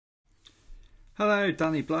Hello,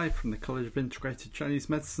 Danny Blythe from the College of Integrated Chinese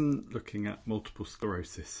Medicine, looking at multiple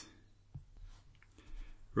sclerosis.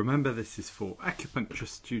 Remember, this is for acupuncture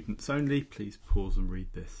students only. Please pause and read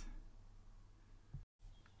this.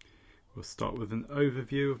 We'll start with an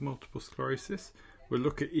overview of multiple sclerosis. We'll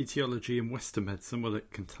look at etiology in Western medicine, what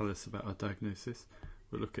it can tell us about our diagnosis.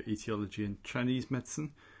 We'll look at etiology in Chinese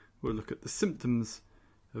medicine. We'll look at the symptoms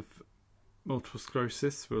of multiple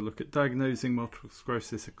sclerosis. We'll look at diagnosing multiple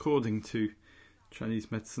sclerosis according to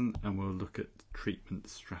Chinese medicine, and we'll look at treatment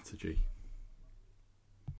strategy.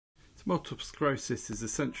 So multiple sclerosis is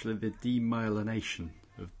essentially the demyelination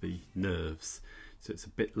of the nerves. So it's a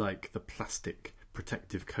bit like the plastic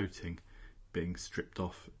protective coating being stripped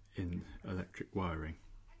off in electric wiring.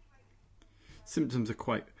 Symptoms are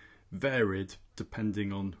quite varied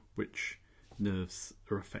depending on which nerves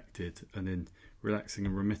are affected, and in relaxing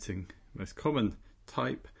and remitting, most common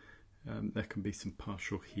type, there can be some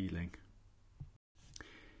partial healing.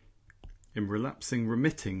 In relapsing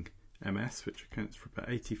remitting MS, which accounts for about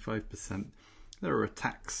 85%, there are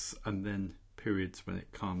attacks and then periods when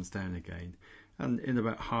it calms down again. And in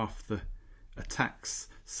about half the attacks,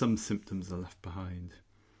 some symptoms are left behind.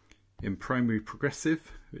 In primary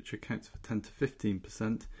progressive, which accounts for 10 to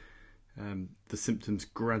 15%, the symptoms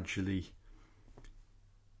gradually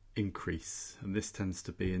increase, and this tends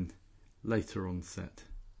to be in later onset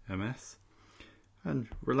MS. And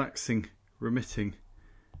relaxing remitting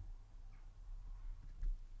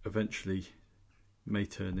eventually may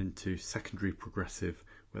turn into secondary progressive,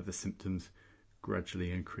 where the symptoms gradually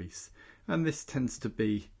increase, and this tends to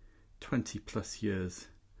be 20 plus years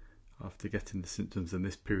after getting the symptoms, and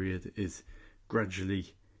this period is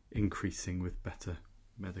gradually increasing with better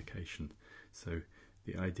medication. So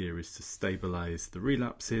the idea is to stabilize the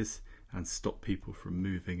relapses and stop people from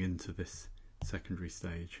moving into this secondary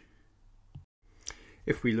stage.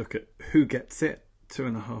 If we look at who gets it,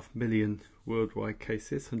 2.5 million worldwide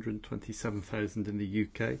cases, 127,000 in the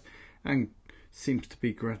UK, and seems to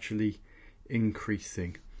be gradually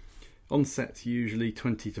increasing. Onset usually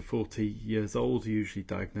 20 to 40 years old, usually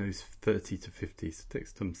diagnosed 30 to 50, so it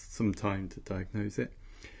takes them some time to diagnose it.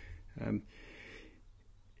 It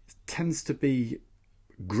tends to be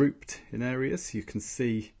grouped in areas. You can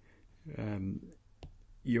see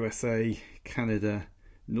USA, Canada,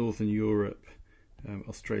 Northern Europe,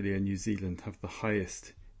 Australia and New Zealand have the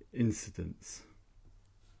highest incidence.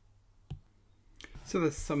 So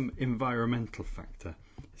there's some environmental factor.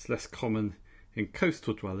 It's less common in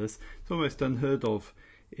coastal dwellers. It's almost unheard of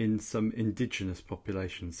in some indigenous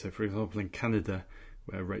populations. So for example, in Canada,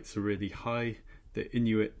 where rates are really high, the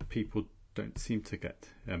Inuit people don't seem to get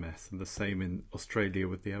MS, and the same in Australia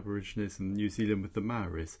with the Aborigines and New Zealand with the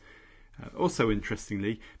Maoris. Also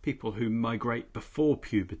interestingly, people who migrate before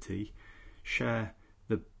puberty share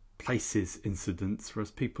the places incidence, whereas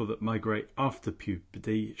people that migrate after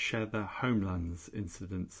puberty share their homelands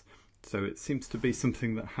incidence. So it seems to be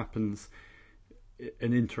something that happens,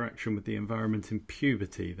 an interaction with the environment in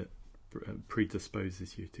puberty, that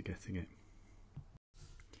predisposes you to getting it.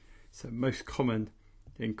 So most common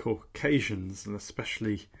in Caucasians, and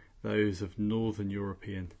especially those of Northern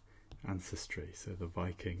European ancestry, so the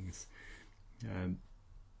Vikings.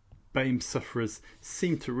 BAME sufferers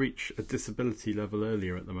seem to reach a disability level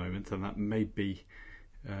earlier at the moment, and that may be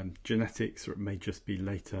genetics, or it may just be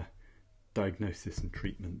later diagnosis and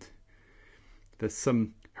treatment. There's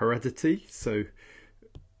some heredity, so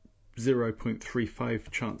 0.35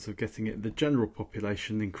 chance of getting it in the general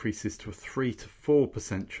population increases to a 3 to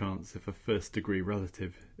 4% chance if a first degree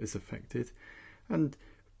relative is affected, and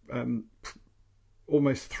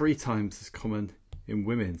almost 3 times as common in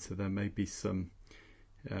women, so there may be some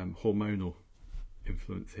hormonal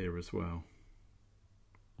influence here as well.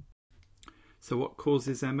 So what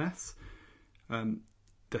causes MS?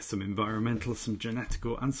 There's some environmental, some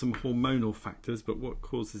genetical and some hormonal factors, but what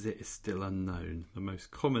causes it is still unknown. The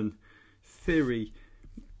most common theory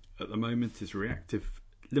at the moment is reactive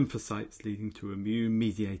lymphocytes leading to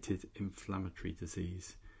immune-mediated inflammatory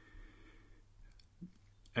disease.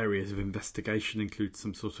 Areas of investigation include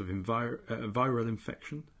some sort of viral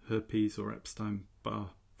infection, herpes or Epstein-Barr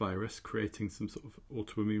virus, creating some sort of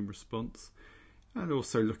autoimmune response, and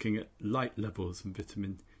also looking at light levels and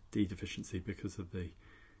vitamin D deficiency because of the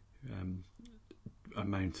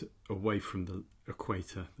amount away from the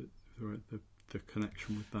equator, the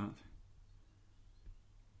connection with that.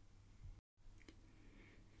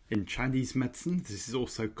 In Chinese medicine, this is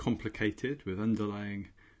also complicated with underlying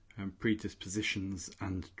predispositions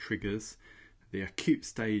and triggers. The acute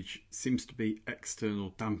stage seems to be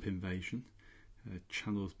external damp invasion,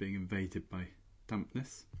 channels being invaded by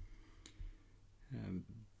dampness.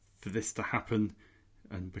 For this to happen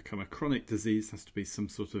and become a chronic disease, there has to be some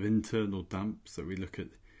sort of internal damp. So we look at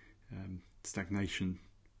stagnation,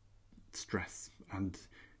 stress, and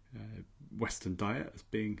Western diet as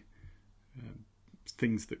being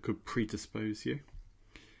things that could predispose you.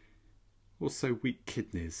 Also weak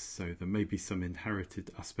kidneys, so there may be some inherited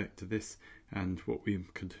aspect to this, and what we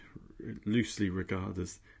could loosely regard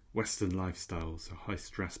as Western lifestyle, so high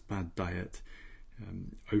stress, bad diet,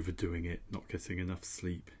 overdoing it, not getting enough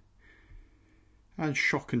sleep. And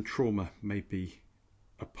shock and trauma may be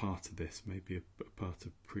a part of this, maybe a part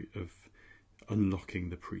of unlocking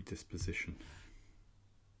the predisposition.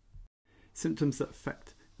 Symptoms that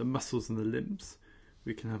affect the muscles and the limbs.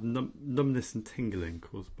 We can have numbness and tingling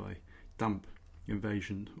caused by damp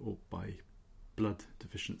invasion or by blood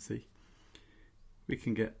deficiency. We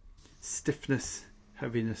can get stiffness,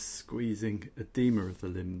 heaviness, squeezing, edema of the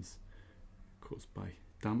limbs caused by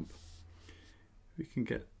damp. We can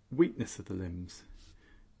get weakness of the limbs.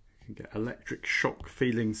 We can get electric shock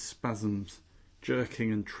feelings, spasms,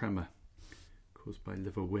 jerking and tremor caused by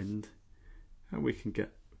liver wind. And we can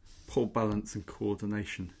get poor balance and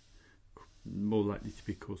coordination, more likely to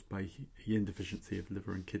be caused by yin deficiency of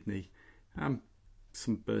liver and kidney, and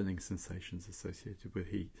some burning sensations associated with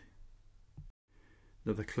heat.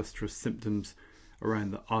 Another cluster of symptoms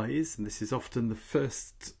around the eyes, and this is often the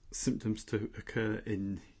first symptoms to occur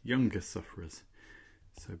in younger sufferers.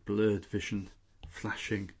 So blurred vision,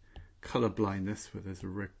 flashing, colour blindness where there's a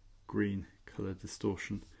red-green colour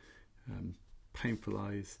distortion, painful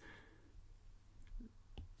eyes,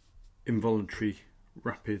 involuntary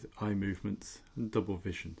rapid eye movements, and double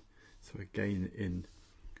vision. So again, in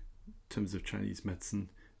terms of Chinese medicine,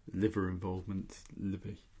 liver involvement,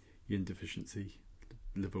 liver yin deficiency,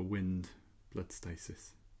 liver wind, blood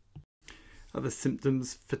stasis. Other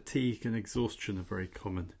symptoms, fatigue and exhaustion, are very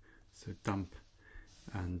common. So damp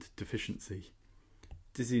and deficiency.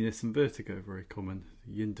 Dizziness and vertigo are very common.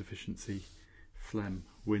 Yin deficiency, phlegm,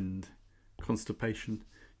 wind, constipation,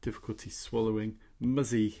 difficulty swallowing,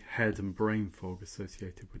 muzzy head and brain fog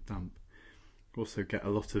associated with damp. Also get a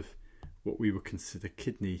lot of what we would consider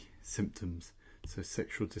kidney symptoms, so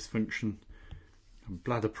sexual dysfunction and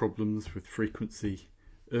bladder problems with frequency,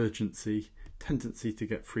 urgency, tendency to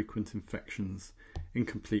get frequent infections,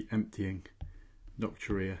 incomplete emptying,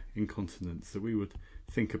 nocturia, incontinence. So we would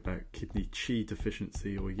think about kidney qi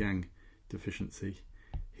deficiency or yang deficiency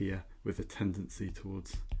here, with a tendency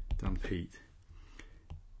towards damp heat.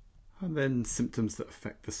 And then symptoms that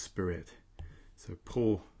affect the spirit, so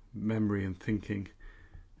poor memory and thinking,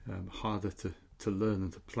 harder to learn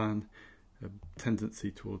and to plan, a tendency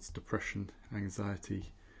towards depression,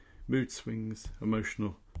 anxiety, mood swings,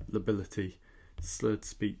 emotional lability, slurred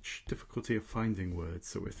speech, difficulty of finding words.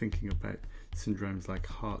 So we're thinking about syndromes like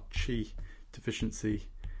heart qi deficiency,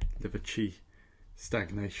 liver qi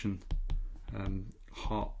stagnation,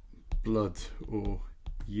 heart blood or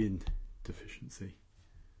yin deficiency.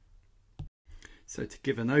 So to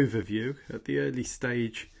give an overview, at the early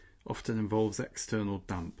stage often involves external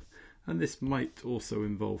damp, and this might also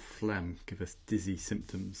involve phlegm, give us dizzy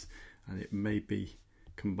symptoms, and it may be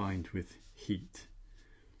combined with heat.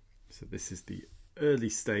 So this is the early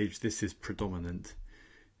stage, this is predominant.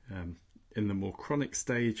 In the more chronic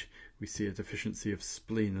stage, we see a deficiency of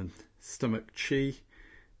spleen and stomach qi,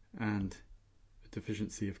 and a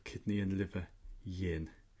deficiency of kidney and liver yin,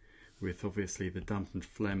 with obviously the damp and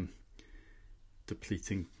phlegm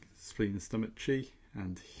depleting spleen and stomach qi,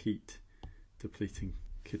 and heat depleting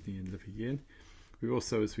kidney and liver yin. We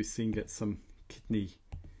also, as we've seen, get some kidney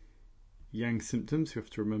yang symptoms. You have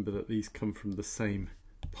to remember that these come from the same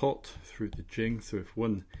pot through the Jing, so if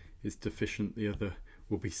one is deficient, the other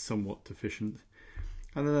will be somewhat deficient.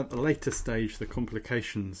 And then at the later stage, the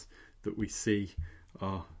complications that we see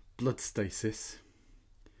are blood stasis,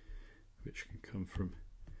 which can come from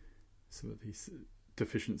some of these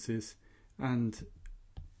deficiencies, and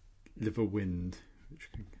liver wind, which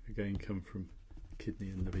can again come from kidney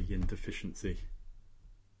and liver yin deficiency.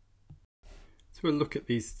 So we'll look at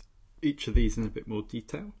each of these in a bit more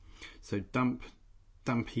detail. So damp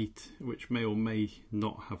heat, which may or may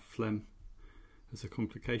not have phlegm as a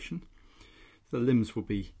complication. The limbs will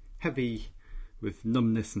be heavy with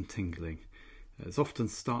numbness and tingling. It often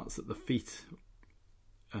starts at the feet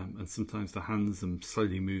and sometimes the hands, and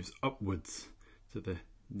slowly moves upwards to the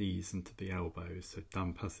knees and to the elbows. So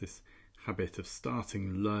damp has this habit of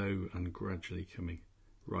starting low and gradually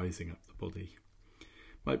rising up the body.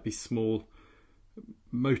 Might be small,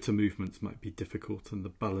 motor movements might be difficult, and the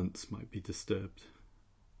balance might be disturbed.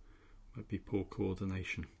 Might be poor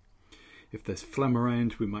coordination. If there's phlegm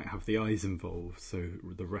around, we might have the eyes involved, so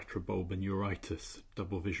the retrobulbar neuritis,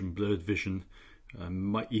 double vision, blurred vision,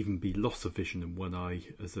 might even be loss of vision in one eye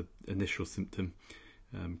as an initial symptom,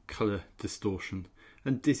 colour distortion,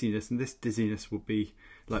 and dizziness. And this dizziness will be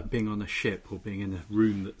like being on a ship or being in a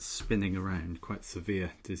room that's spinning around, quite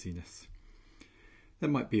severe dizziness. There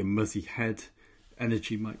might be a muzzy head,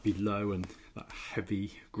 energy might be low and that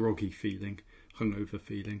heavy, groggy feeling, hungover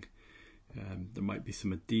feeling. There might be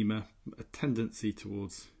some edema, a tendency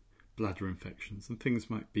towards bladder infections, and things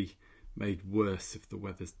might be made worse if the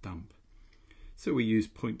weather's damp. So we use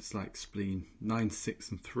points like spleen 9,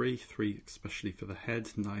 6 and 3, 3 especially for the head,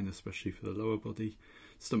 9 especially for the lower body,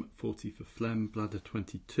 stomach 40 for phlegm, bladder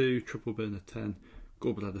 22, triple burner 10,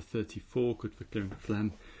 gallbladder 34, good for clearing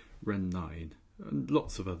phlegm, Ren 9, and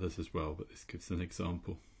lots of others as well, but this gives an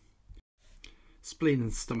example. Spleen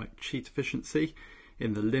and stomach qi deficiency.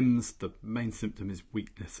 In the limbs, the main symptom is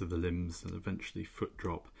weakness of the limbs and eventually foot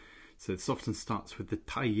drop. So this often starts with the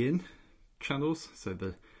Tai Yin channels, so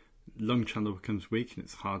the lung channel becomes weak and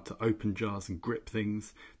it's hard to open jars and grip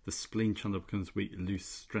things. The spleen channel becomes weak, lose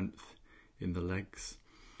strength in the legs.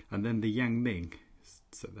 And then the Yang Ming,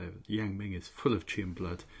 so the Yang Ming is full of qi and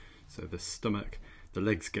blood, so the stomach, the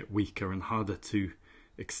legs get weaker and harder to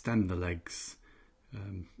extend the legs,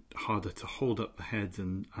 harder to hold up the head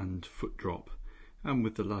and foot drop. And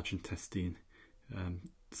with the large intestine,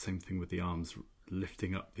 same thing with the arms,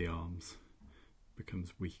 lifting up the arms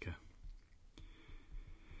becomes weaker.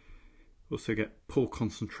 Also get poor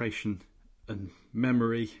concentration and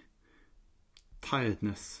memory,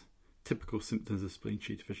 tiredness, typical symptoms of spleen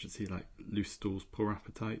qi deficiency like loose stools, poor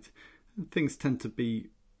appetite. And things tend to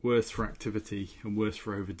be worse for activity and worse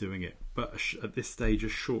for overdoing it, but at this stage a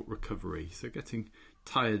short recovery. So getting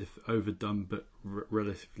tired if overdone, but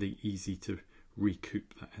relatively easy to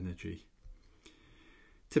recoup that energy.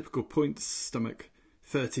 Typical points: stomach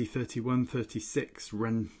 30, 31, 36,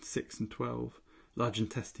 Ren 6 and 12, large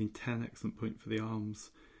intestine 10, excellent point for the arms,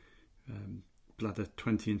 bladder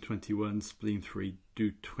 20 and 21, spleen 3,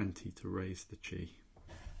 do 20 to raise the qi.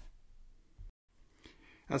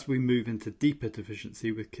 As we move into deeper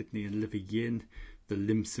deficiency with kidney and liver yin, the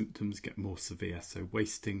limb symptoms get more severe, so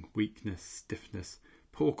wasting, weakness, stiffness,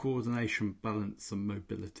 poor coordination, balance and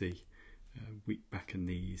mobility, weak back and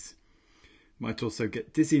knees. Might also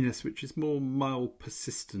get dizziness, which is more mild,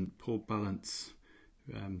 persistent, poor balance,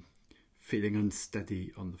 feeling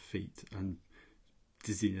unsteady on the feet, and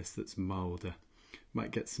dizziness that's milder.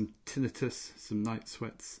 Might get some tinnitus, some night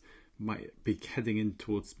sweats, might be heading in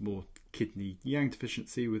towards more kidney yang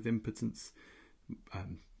deficiency with impotence,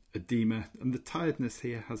 edema, and the tiredness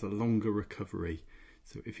here has a longer recovery.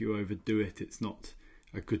 So if you overdo it, it's not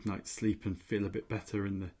a good night's sleep and feel a bit better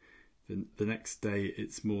in the next day.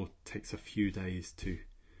 It's more takes a few days to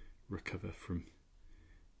recover from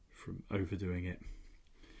overdoing it.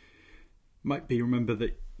 Might be, remember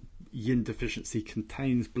that yin deficiency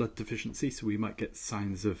contains blood deficiency, so we might get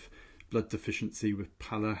signs of blood deficiency with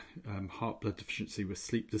pallor, heart blood deficiency with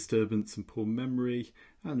sleep disturbance and poor memory,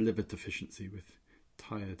 and liver deficiency with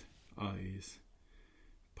tired eyes,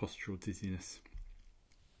 postural dizziness.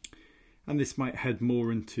 And this might head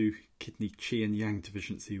more into kidney qi and yang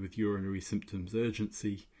deficiency with urinary symptoms,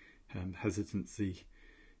 urgency, hesitancy,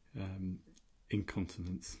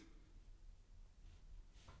 incontinence.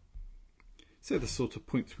 So the sort of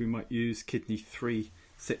points we might use: kidney 3,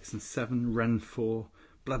 6 and 7, Ren 4,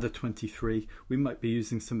 bladder 23. We might be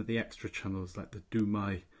using some of the extra channels like the Du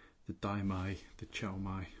Mai, the Dai Mai, the Chao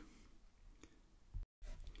Mai.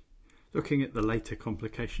 Looking at the later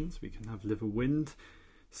complications, we can have liver wind,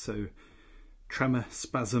 so tremor,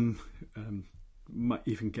 spasm, might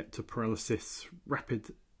even get to paralysis,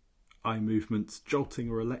 rapid eye movements,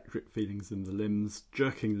 jolting or electric feelings in the limbs,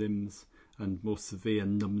 jerking limbs, and more severe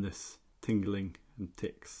numbness, tingling and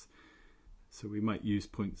tics. So we might use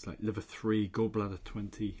points like liver 3, gallbladder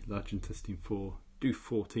 20, large intestine 4, do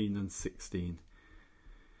 14 and 16.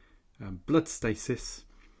 Blood stasis,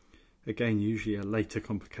 again usually a later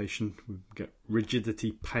complication. We get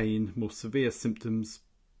rigidity, pain, more severe symptoms,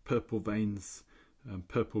 purple veins,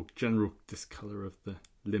 purple general discolour of the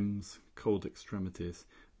limbs, cold extremities.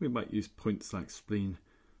 We might use points like spleen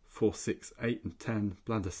 4, 6, 8 and 10,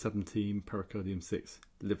 bladder 17, pericardium 6,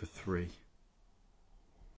 liver 3.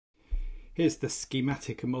 Here's the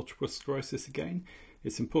schematic of multiple sclerosis again.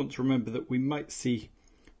 It's important to remember that we might see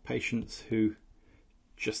patients who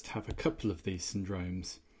just have a couple of these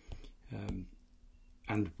syndromes,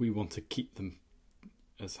 and we want to keep them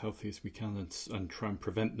as healthy as we can and try and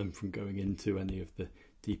prevent them from going into any of the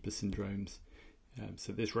deeper syndromes.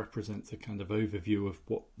 So this represents a kind of overview of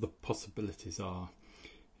what the possibilities are.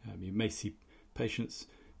 You may see patients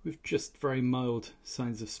with just very mild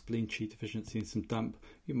signs of spleen qi deficiency and some damp.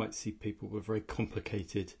 You might see people with very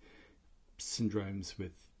complicated syndromes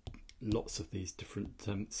with lots of these different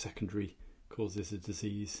secondary causes of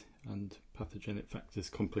disease and pathogenic factors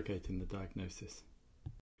complicating the diagnosis.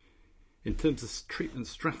 In terms of treatment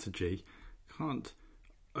strategy, can't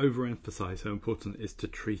overemphasize how important it is to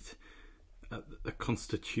treat at a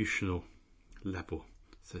constitutional level.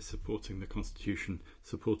 So supporting the constitution,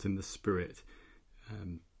 supporting the spirit,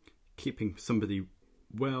 keeping somebody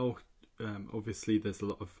well. Obviously there's a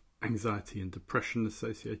lot of anxiety and depression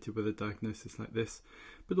associated with a diagnosis like this,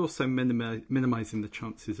 but also minimizing the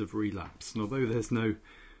chances of relapse. And although there's no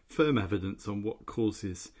firm evidence on what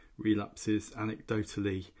causes relapses,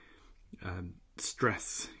 anecdotally,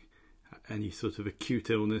 stress, any sort of acute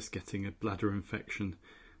illness, getting a bladder infection,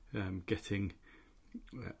 getting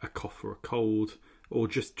a cough or a cold, or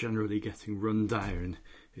just generally getting run down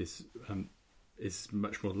is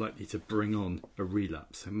much more likely to bring on a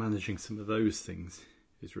relapse. So managing some of those things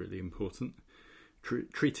is really important.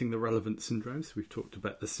 Treating the relevant syndromes. We've talked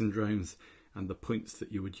about the syndromes and the points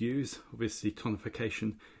that you would use. Obviously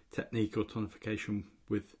tonification technique or tonification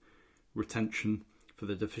with retention for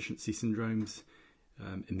the deficiency syndromes.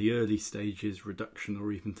 In the early stages, reduction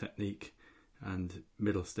or even technique, and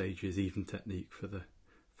middle stages, even technique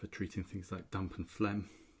for treating things like damp and phlegm.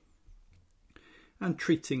 And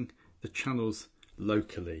treating the channels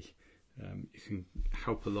locally. You can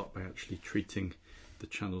help a lot by actually treating the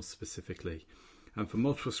channels specifically. And for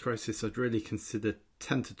multiple sclerosis, I'd really consider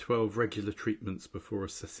 10 to 12 regular treatments before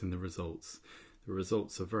assessing the results. The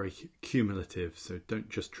results are very cumulative, so don't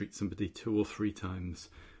just treat somebody 2 or 3 times.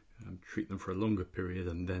 Treat them for a longer period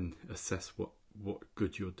and then assess what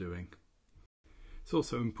good you're doing. It's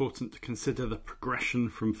also important to consider the progression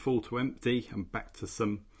from full to empty and back to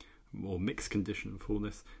some more mixed condition of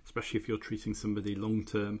fullness, especially if you're treating somebody long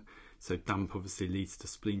term. So damp obviously leads to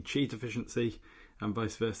spleen qi deficiency and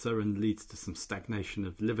vice versa, and leads to some stagnation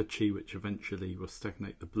of liver qi, which eventually will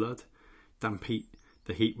stagnate the blood. Damp heat,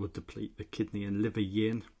 the heat will deplete the kidney and liver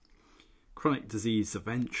yin. Chronic disease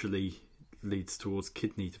eventually leads towards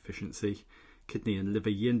kidney deficiency. Kidney and liver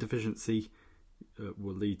yin deficiency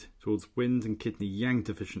will lead towards wind, and kidney yang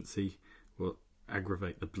deficiency will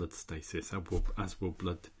aggravate the blood stasis, as will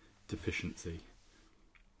blood deficiency.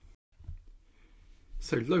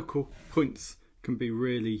 So local points can be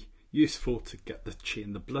really useful to get the qi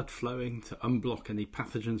and the blood flowing, to unblock any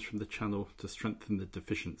pathogens from the channel, to strengthen the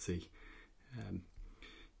deficiency.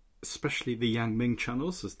 Especially the yang ming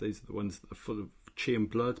channels, as these are the ones that are full of qi and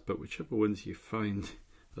blood, but whichever ones you find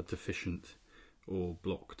are deficient or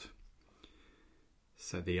blocked.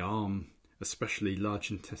 So the arm, especially large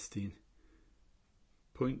intestine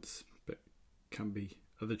points, but can be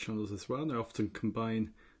other channels as well. They often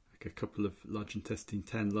combine like a couple of large intestine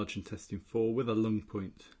 10, large intestine 4 with a lung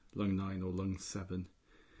point, lung 9 or lung 7.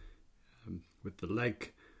 With the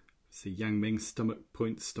leg, see yang ming stomach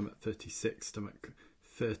points, stomach 36, stomach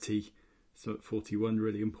 30, stomach 41,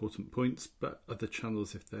 really important points, but other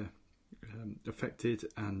channels if they're affected.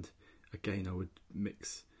 And again, I would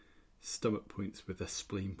mix stomach points with a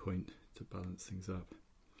spleen point to balance things up.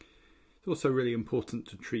 It's also really important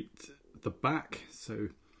to treat the back. So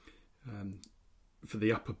for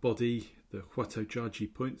the upper body, the huato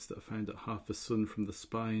jiaji points that are found at half a sun from the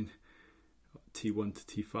spine, T1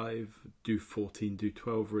 to T5, do 14, do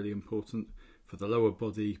 12, really important. For the lower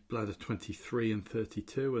body, bladder 23 and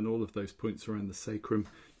 32, and all of those points around the sacrum,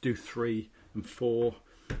 do 3 and 4,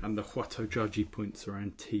 and the huato jiaji points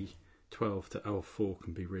around T12 to L4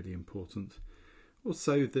 can be really important.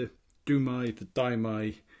 Also the dumai, the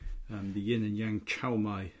daimai, and the yin and yang chao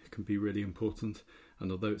mai can be really important. And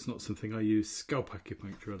although it's not something I use, scalp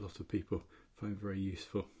acupuncture a lot of people find very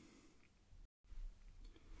useful.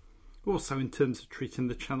 Also, in terms of treating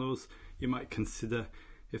the channels, you might consider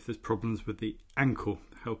if there's problems with the ankle,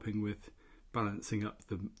 helping with balancing up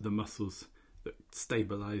the muscles that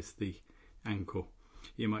stabilise the ankle.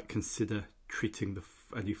 You might consider treating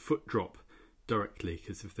any foot drop directly,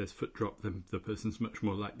 because if there's foot drop, then the person's much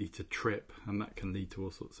more likely to trip, and that can lead to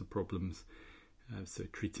all sorts of problems. So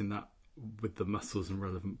treating that with the muscles and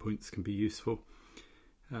relevant points can be useful.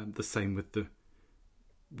 The same with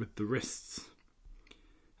the wrists.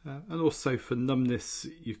 And also for numbness,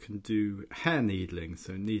 you can do hair needling,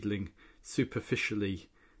 so needling superficially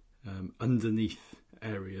underneath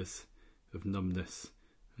areas of numbness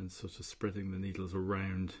and sort of spreading the needles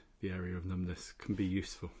around the area of numbness can be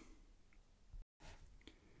useful.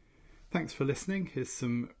 Thanks for listening. Here's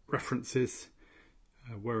some references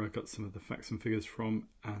where I got some of the facts and figures from,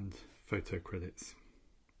 and photo credits.